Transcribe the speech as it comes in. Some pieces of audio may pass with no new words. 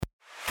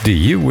Do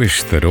you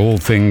wish that all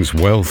things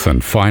wealth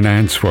and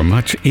finance were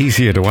much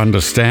easier to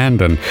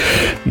understand and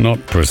not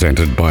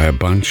presented by a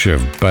bunch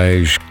of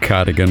beige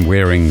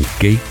cardigan-wearing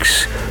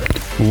geeks?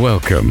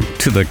 Welcome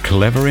to the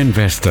Clever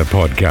Investor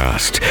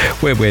Podcast,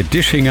 where we're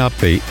dishing up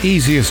the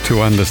easiest to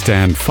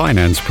understand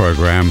finance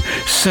program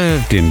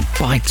served in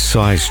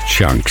bite-sized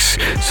chunks,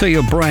 so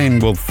your brain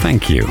will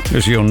thank you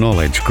as your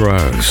knowledge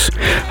grows.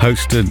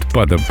 Hosted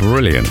by the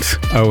brilliant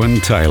Owen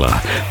Taylor,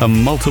 a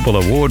multiple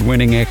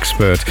award-winning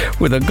expert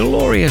with a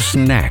glorious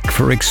knack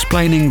for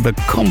explaining the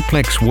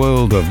complex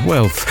world of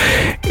wealth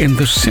in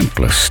the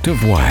simplest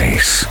of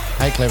ways.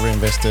 Hey Clever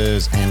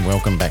Investors, and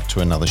welcome back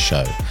to another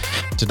show.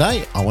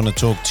 Today I want to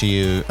talk to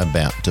you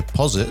about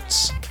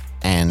deposits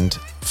and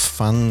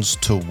funds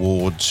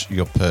towards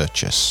your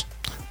purchase,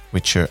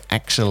 which are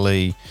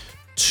actually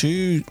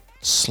two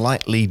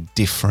slightly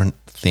different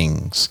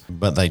things,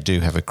 but they do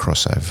have a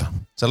crossover.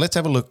 So let's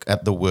have a look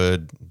at the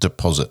word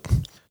deposit.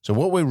 So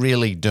what we're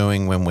really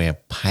doing when we're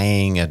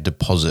paying a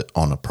deposit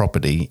on a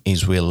property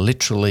is we're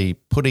literally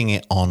putting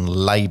it on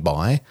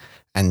lay-by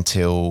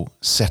until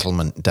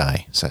settlement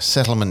day. So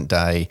settlement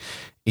day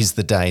is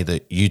the day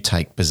that you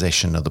take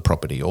possession of the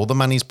property. All the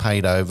money's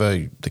paid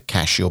over, the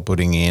cash you're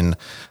putting in,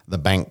 the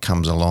bank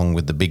comes along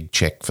with the big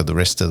check for the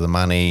rest of the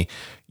money.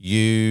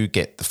 You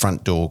get the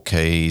front door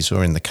keys,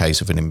 or in the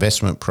case of an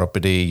investment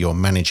property, your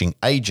managing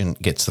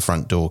agent gets the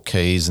front door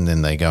keys, and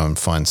then they go and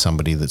find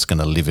somebody that's going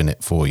to live in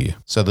it for you.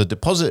 So the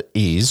deposit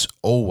is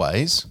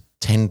always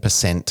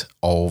 10%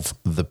 of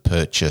the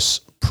purchase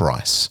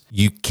price.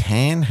 You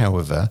can,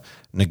 however,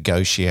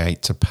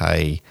 negotiate to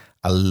pay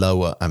a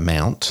lower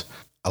amount.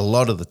 A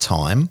lot of the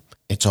time,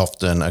 it's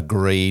often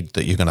agreed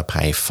that you're going to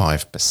pay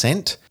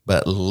 5%,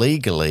 but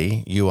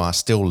legally you are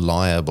still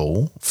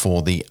liable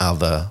for the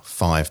other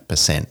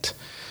 5%.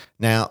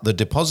 Now, the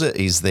deposit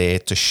is there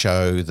to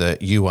show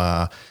that you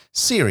are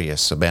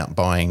serious about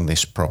buying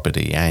this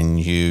property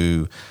and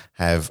you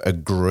have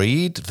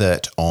agreed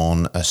that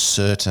on a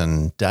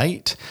certain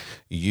date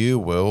you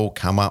will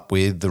come up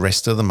with the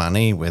rest of the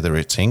money, whether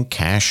it's in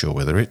cash or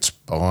whether it's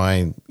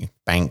by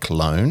bank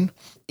loan.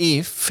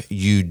 If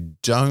you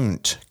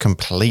don't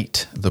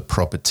complete the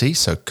property,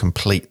 so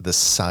complete the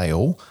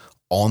sale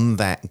on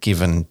that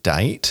given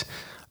date,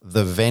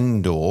 the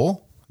vendor,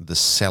 the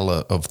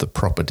seller of the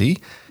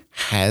property,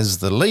 has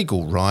the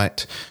legal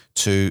right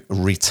to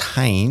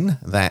retain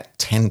that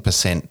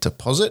 10%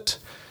 deposit,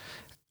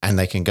 and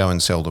they can go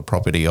and sell the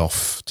property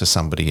off to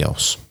somebody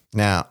else.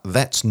 Now,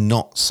 that's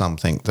not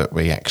something that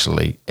we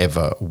actually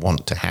ever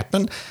want to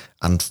happen.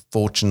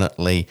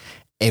 Unfortunately,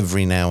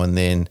 every now and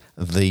then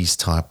these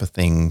type of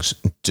things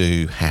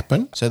do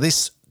happen. So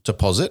this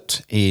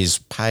deposit is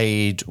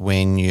paid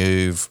when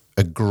you've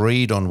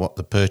agreed on what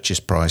the purchase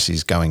price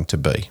is going to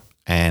be,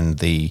 and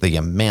the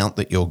amount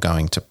that you're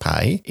going to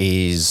pay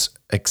is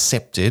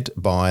accepted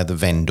by the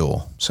vendor.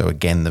 So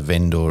again, the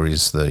vendor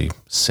is the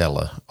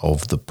seller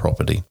of the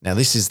property. Now,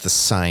 this is the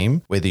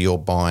same whether you're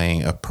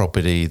buying a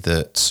property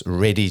that's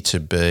ready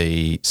to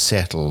be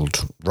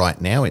settled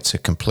right now, it's a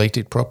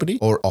completed property,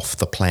 or off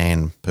the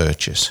plan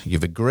purchase.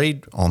 You've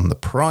agreed on the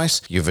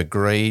price,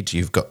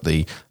 you've got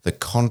the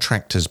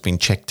contract has been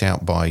checked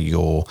out by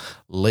your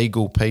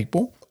legal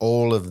people.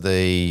 All of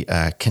the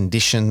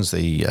conditions,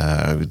 the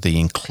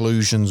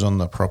inclusions on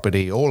the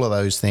property, all of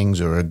those things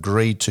are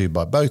agreed to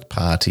by both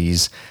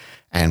parties,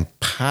 and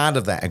part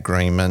of that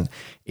agreement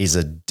is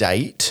a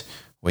date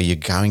where you're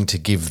going to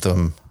give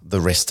them the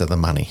rest of the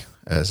money.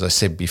 As I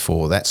said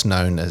before, that's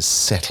known as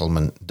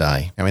settlement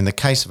day. Now, in the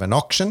case of an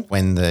auction,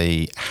 when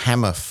the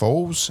hammer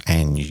falls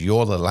and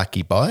you're the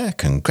lucky buyer,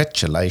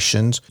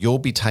 congratulations, you'll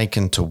be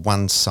taken to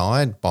one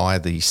side by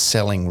the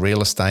selling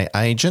real estate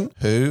agent,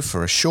 who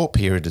for a short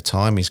period of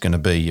time is going to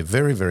be your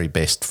very, very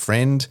best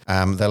friend.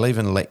 They'll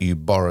even let you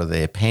borrow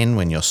their pen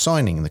when you're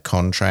signing the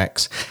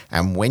contracts.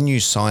 And when you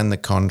sign the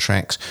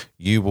contracts,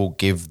 you will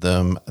give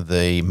them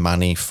the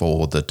money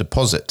for the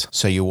deposit.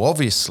 So you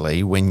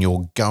obviously, when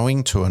you're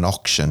going to an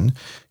auction,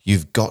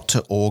 you've got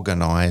to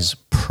organise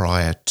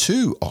prior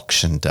to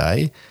auction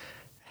day,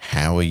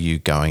 how are you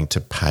going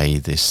to pay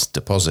this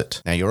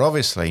deposit? Now, you're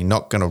obviously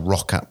not going to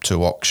rock up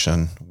to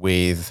auction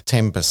with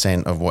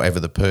 10% of whatever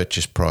the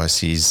purchase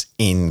price is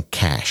in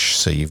cash.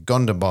 So you've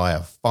gone to buy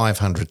a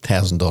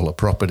 $500,000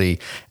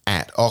 property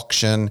at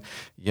auction.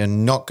 You're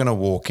not going to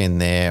walk in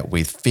there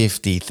with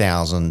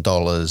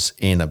 $50,000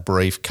 in a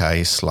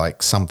briefcase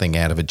like something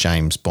out of a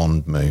James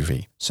Bond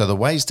movie. So the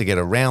ways to get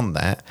around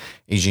that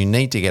is you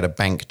need to get a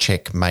bank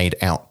check made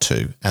out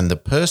to, and the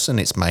person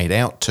it's made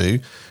out to,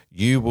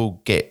 you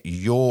will get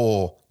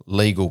your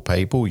legal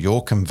people,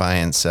 your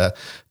conveyancer,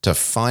 to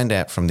find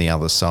out from the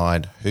other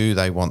side who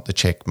they want the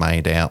check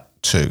made out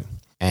to.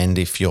 And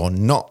if you're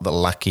not the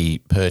lucky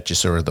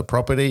purchaser of the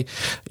property,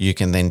 you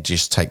can then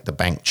just take the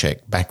bank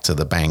check back to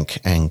the bank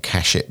and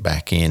cash it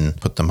back in,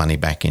 put the money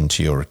back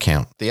into your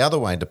account. The other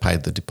way to pay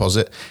the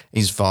deposit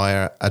is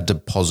via a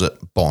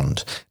deposit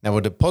bond. Now,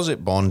 a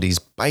deposit bond is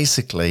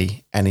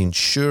basically an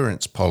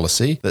insurance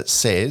policy that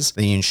says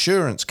the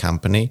insurance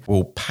company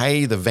will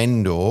pay the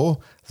vendor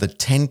the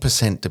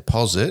 10%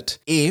 deposit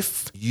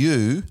if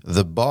you,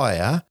 the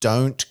buyer,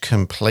 don't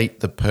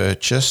complete the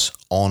purchase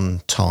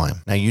on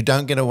time. Now, you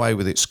don't get away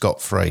with it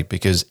scot-free,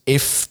 because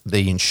if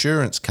the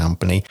insurance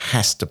company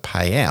has to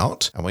pay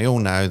out, and we all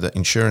know that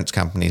insurance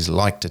companies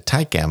like to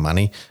take our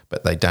money,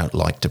 but they don't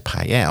like to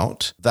pay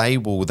out, they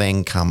will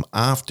then come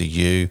after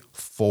you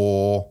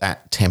for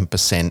that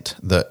 10%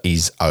 that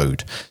is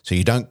owed. So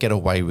you don't get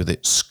away with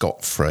it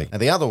scot-free. Now,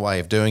 the other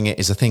way of doing it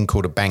is a thing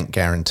called a bank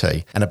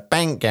guarantee. And a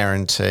bank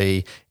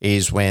guarantee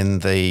is when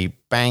the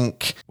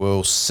bank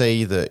will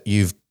see that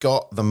you've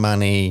got the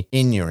money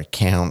in your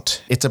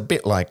account. It's a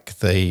bit like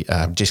the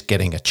just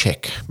getting a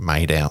check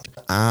made out.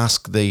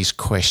 Ask these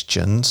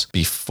questions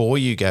before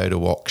you go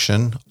to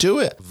auction. Do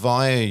it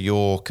via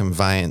your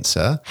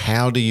conveyancer.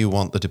 How do you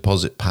want the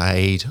deposit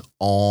paid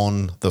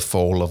on the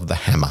fall of the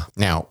hammer?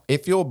 Now,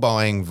 if you're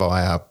buying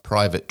via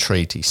private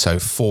treaty, so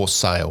for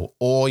sale,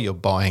 or you're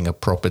buying a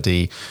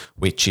property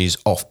which is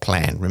off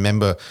plan.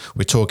 Remember,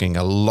 we're talking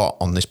a lot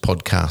on this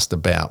podcast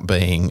about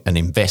being an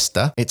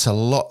investor. It's a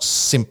lot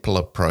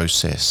simpler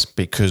process,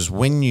 because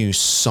when you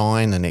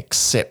sign and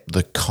accept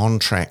the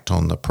contract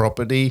on the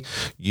property,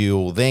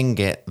 you'll then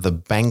get the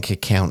bank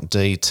account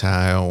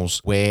details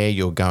where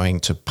you're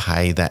going to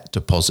pay that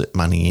deposit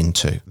money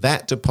into.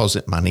 That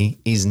deposit money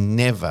is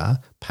never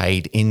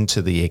paid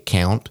into the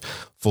account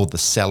for the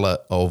seller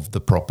of the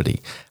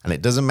property. And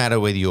it doesn't matter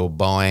whether you're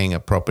buying a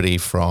property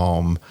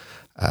from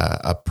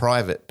a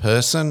private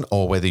person,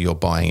 or whether you're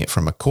buying it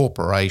from a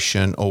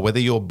corporation, or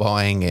whether you're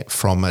buying it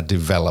from a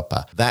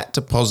developer. That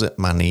deposit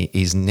money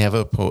is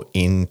never put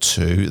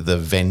into the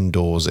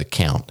vendor's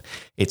account.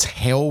 It's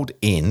held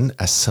in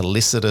a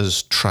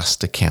solicitor's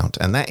trust account,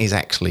 and that is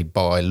actually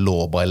by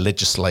law, by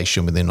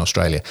legislation within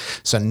Australia.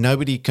 So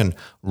nobody can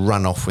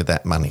run off with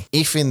that money.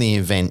 If in the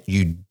event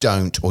you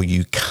don't, or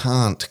you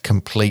can't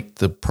complete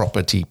the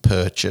property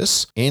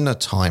purchase in a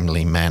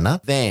timely manner,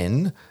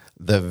 then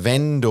the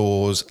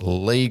vendor's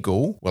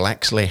legal will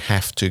actually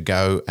have to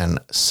go and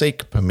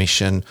seek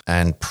permission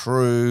and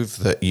prove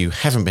that you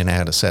haven't been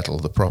able to settle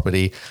the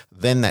property.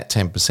 Then that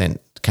 10%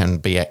 can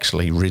be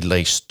actually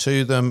released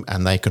to them,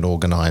 and they can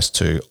organise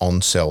to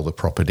on-sell the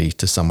property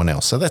to someone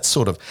else. So that's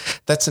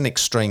an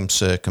extreme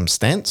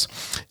circumstance,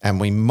 and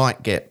we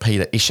might get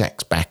Peter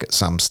Ishaks back at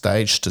some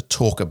stage to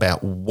talk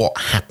about what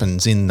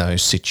happens in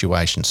those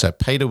situations. So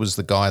Peter was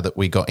the guy that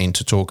we got in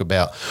to talk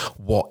about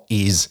what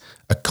is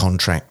a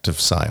contract of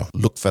sale.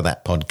 Look for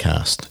that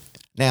podcast.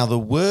 Now, the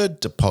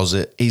word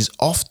deposit is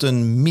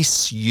often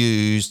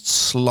misused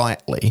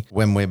slightly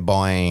when we're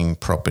buying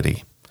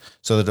property.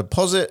 So the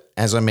deposit,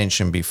 as I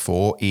mentioned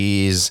before,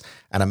 is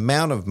an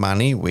amount of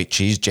money which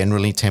is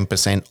generally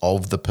 10%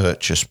 of the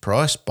purchase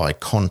price by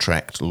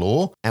contract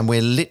law, and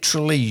we're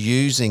literally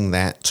using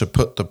that to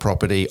put the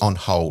property on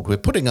hold. We're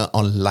putting it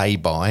on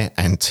lay-by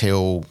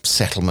until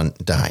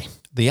settlement day.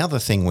 The other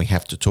thing we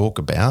have to talk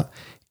about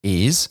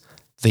is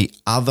the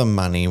other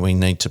money we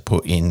need to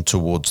put in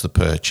towards the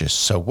purchase.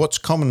 So what's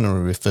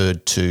commonly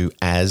referred to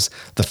as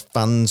the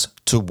funds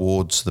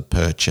towards the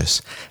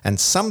purchase. And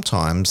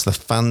sometimes the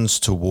funds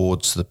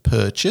towards the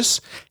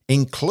purchase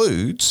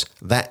includes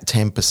that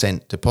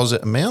 10%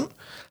 deposit amount.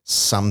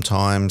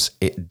 Sometimes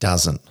it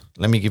doesn't.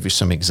 Let me give you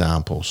some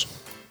examples.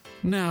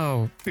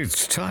 Now,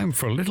 it's time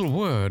for a little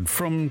word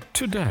from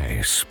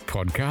today's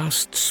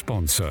podcast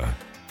sponsor.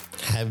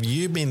 Have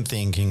you been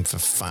thinking for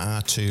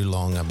far too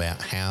long about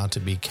how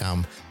to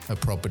become a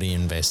property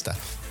investor?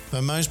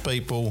 For most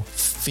people,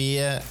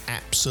 fear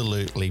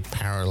absolutely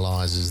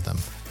paralyzes them.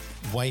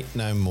 Wait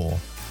no more.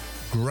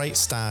 Great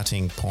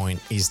starting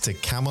point is to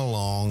come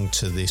along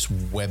to this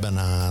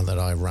webinar that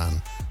I run,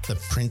 The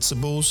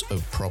Principles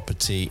of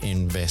Property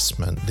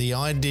Investment. The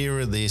idea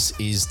of this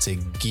is to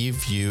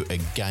give you a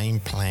game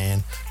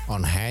plan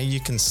on how you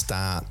can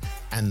start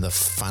and the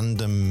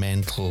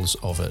fundamentals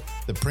of it.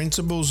 The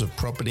Principles of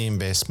Property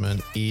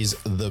Investment is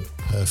the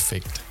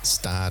perfect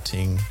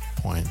starting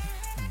point.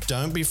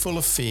 Don't be full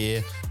of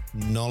fear.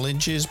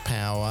 Knowledge is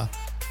power.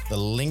 The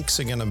links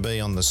are going to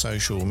be on the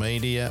social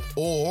media,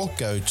 or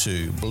go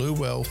to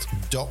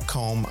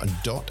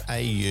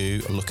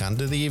bluewealth.com.au, look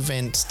under the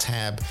events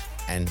tab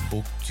and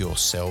book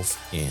yourself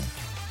in.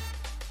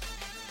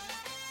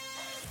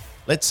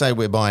 Let's say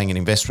we're buying an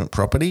investment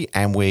property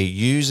and we're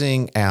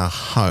using our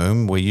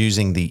home, we're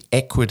using the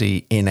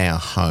equity in our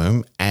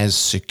home as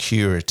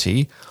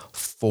security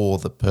for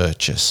the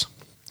purchase.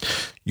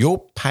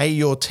 You'll pay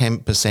your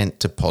 10%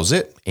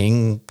 deposit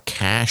in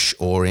cash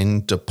or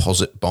in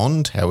deposit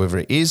bond, however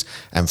it is,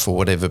 and for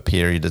whatever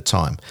period of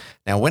time.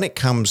 Now, when it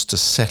comes to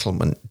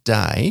settlement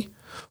day,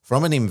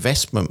 from an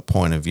investment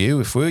point of view,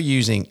 if we're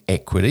using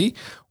equity,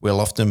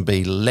 we'll often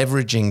be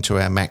leveraging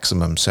to our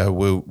maximum. So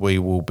we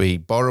will be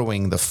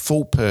borrowing the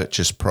full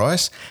purchase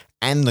price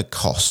and the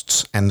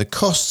costs. And the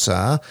costs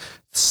are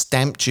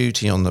stamp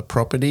duty on the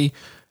property,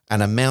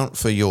 an amount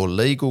for your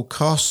legal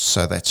costs.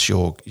 So that's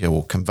your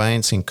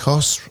conveyancing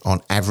costs.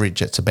 On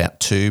average, it's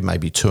about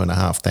maybe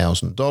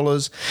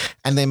 $2,500.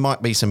 And there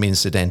might be some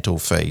incidental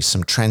fees,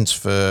 some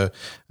transfer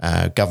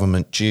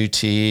government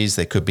duties.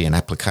 There could be an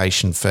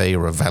application fee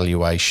or a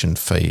valuation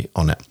fee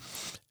on it.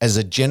 As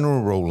a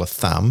general rule of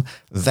thumb,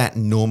 that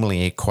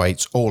normally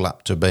equates all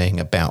up to being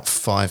about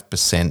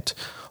 5%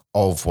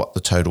 of what the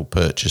total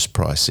purchase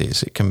price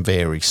is. It can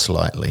vary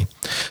slightly.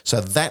 So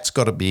that's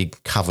got to be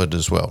covered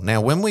as well. Now,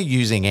 when we're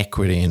using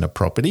equity in a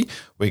property,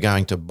 we're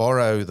going to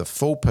borrow the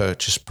full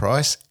purchase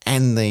price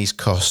and these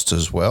costs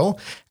as well.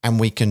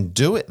 And we can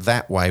do it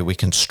that way. We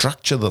can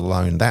structure the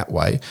loan that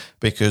way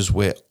because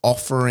we're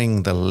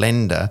offering the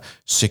lender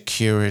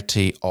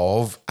security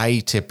of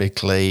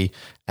atypically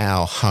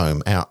our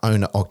home, our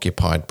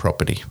owner-occupied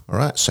property. All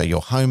right. So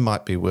your home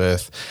might be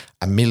worth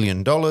 $1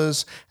 million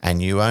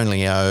and you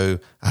only owe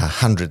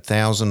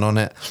 $100,000 on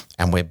it,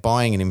 and we're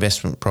buying an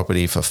investment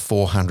property for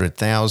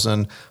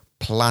 $400,000.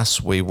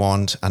 Plus, we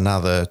want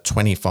another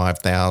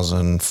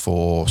 $25,000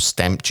 for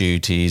stamp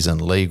duties and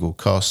legal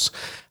costs.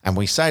 And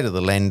we say to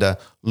the lender,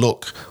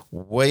 look,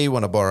 we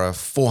want to borrow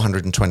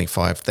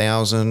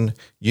 $425,000.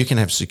 You can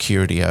have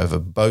security over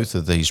both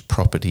of these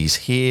properties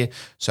here.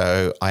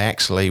 So I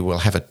actually will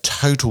have a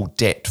total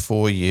debt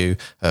for you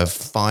of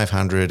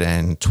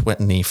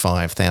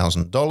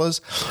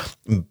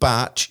 $525,000.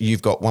 But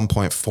you've got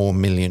 $1.4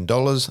 million,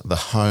 the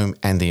home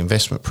and the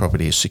investment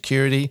property as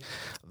security.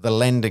 The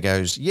lender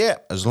goes, yeah,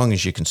 as long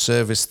as you can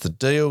service the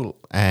deal,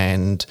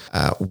 and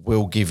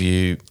we'll give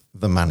you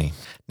the money.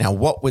 Now,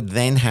 what would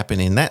then happen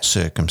in that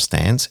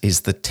circumstance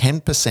is the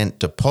 10%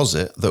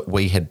 deposit that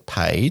we had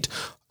paid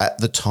at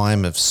the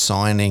time of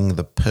signing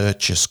the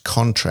purchase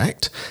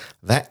contract,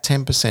 that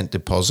 10%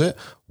 deposit,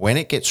 when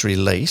it gets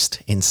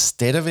released,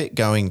 instead of it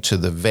going to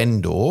the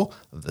vendor,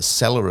 the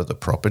seller of the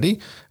property,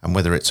 and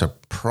whether it's a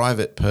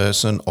private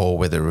person or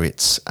whether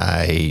it's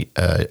a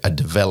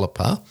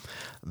developer,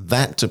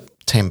 that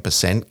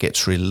 10%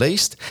 gets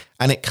released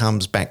and it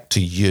comes back to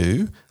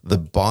you, the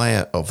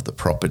buyer of the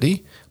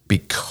property,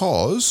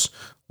 because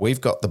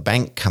we've got the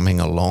bank coming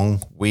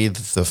along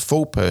with the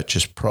full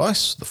purchase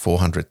price, the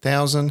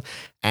 $400,000,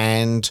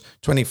 and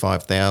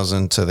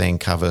 $25,000 to then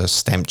cover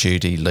stamp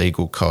duty,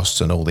 legal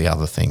costs, and all the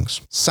other things.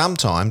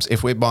 Sometimes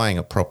if we're buying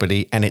a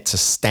property and it's a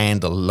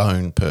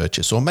standalone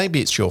purchase, or maybe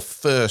it's your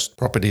first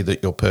property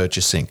that you're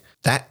purchasing,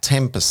 that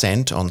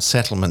 10% on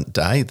settlement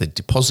day, the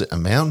deposit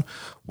amount,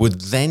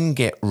 would then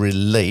get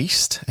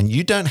released, and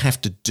you don't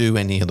have to do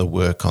any of the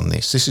work on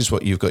this. This is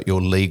what you've got your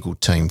legal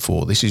team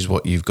for. This is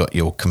what you've got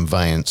your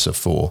conveyancer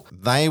for.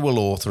 They will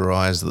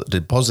authorise that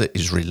the deposit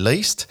is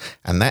released,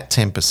 and that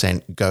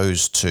 10%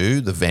 goes to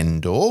the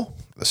vendor,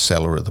 the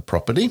seller of the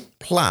property,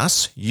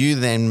 plus you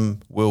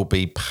then will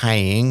be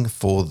paying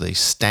for the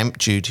stamp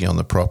duty on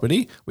the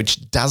property,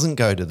 which doesn't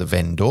go to the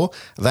vendor.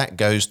 That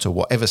goes to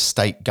whatever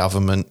state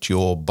government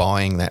you're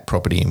buying that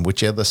property in,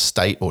 whichever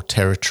state or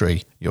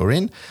territory you're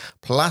in.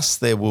 Plus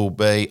there will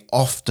be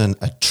often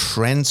a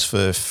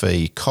transfer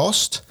fee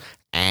cost,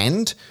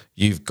 and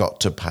you've got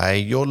to pay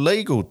your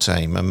legal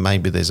team, and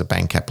maybe there's a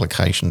bank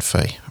application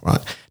fee,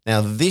 right?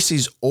 Now, this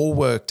is all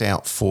worked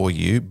out for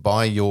you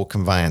by your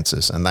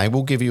conveyancers, and they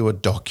will give you a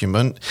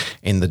document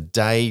in the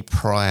day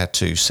prior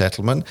to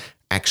settlement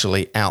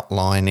actually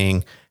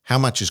outlining how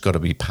much has got to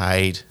be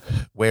paid,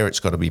 where it's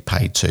got to be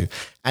paid to.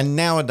 And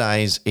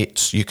nowadays,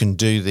 you can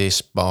do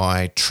this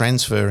by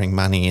transferring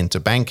money into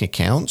bank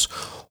accounts,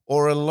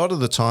 or a lot of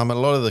the time, a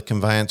lot of the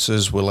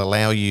conveyancers will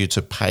allow you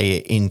to pay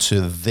it into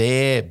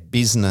their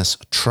business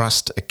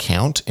trust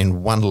account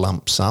in one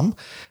lump sum,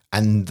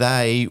 and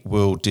they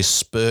will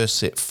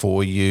disperse it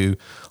for you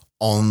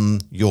on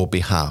your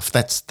behalf.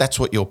 That's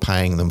what you're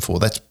paying them for.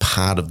 That's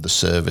part of the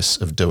service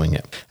of doing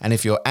it. And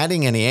if you're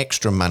adding any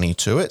extra money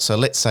to it, so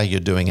let's say you're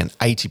doing an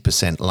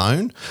 80%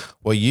 loan,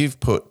 well, you've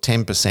put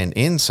 10%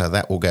 in, so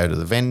that will go to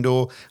the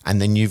vendor,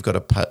 and then you've got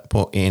to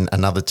put in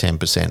another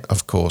 10%,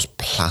 of course,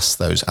 plus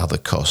those other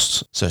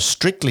costs. So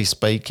strictly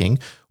speaking,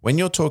 when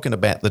you're talking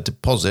about the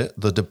deposit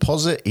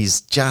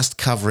is just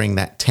covering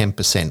that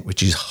 10%,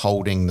 which is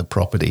holding the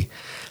property.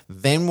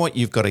 Then what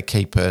you've got to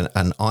keep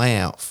an eye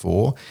out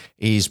for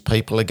is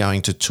people are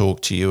going to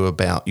talk to you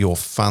about your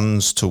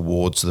funds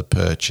towards the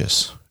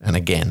purchase. And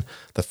again,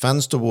 the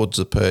funds towards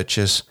the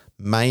purchase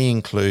may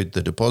include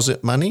the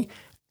deposit money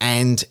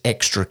and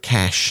extra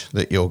cash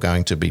that you're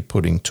going to be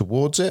putting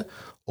towards it,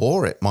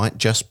 or it might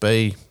just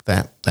be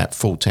that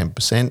full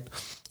 10%.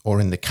 Or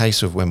in the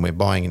case of when we're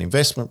buying an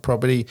investment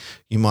property,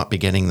 you might be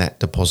getting that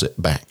deposit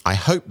back. I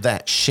hope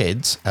that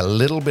sheds a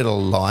little bit of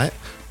light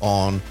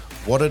on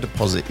what a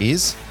deposit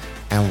is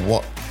and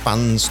what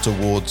funds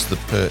towards the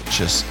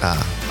purchase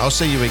are. I'll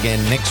see you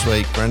again next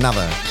week for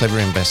another Clever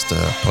Investor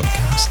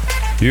podcast.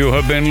 You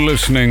have been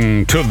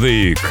listening to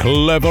the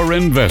Clever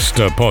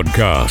Investor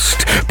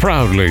Podcast,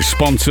 proudly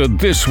sponsored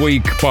this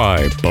week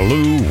by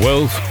Blue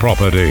Wealth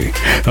Property.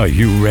 Are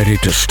you ready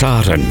to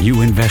start a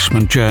new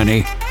investment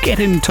journey?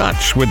 Get in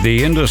touch with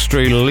the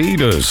industry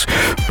leaders,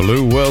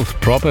 Blue Wealth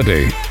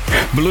Property.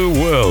 Blue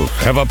Wealth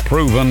have a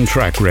proven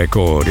track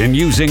record in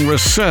using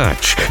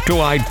research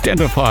to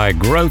identify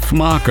growth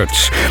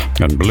markets,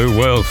 and Blue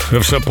Wealth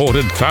have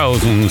supported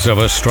thousands of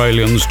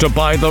Australians to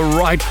buy the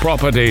right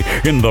property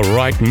in the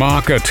right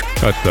market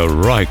at the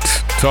right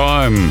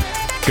time.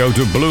 Go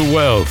to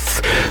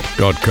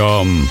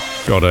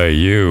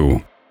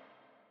bluewealth.com.au.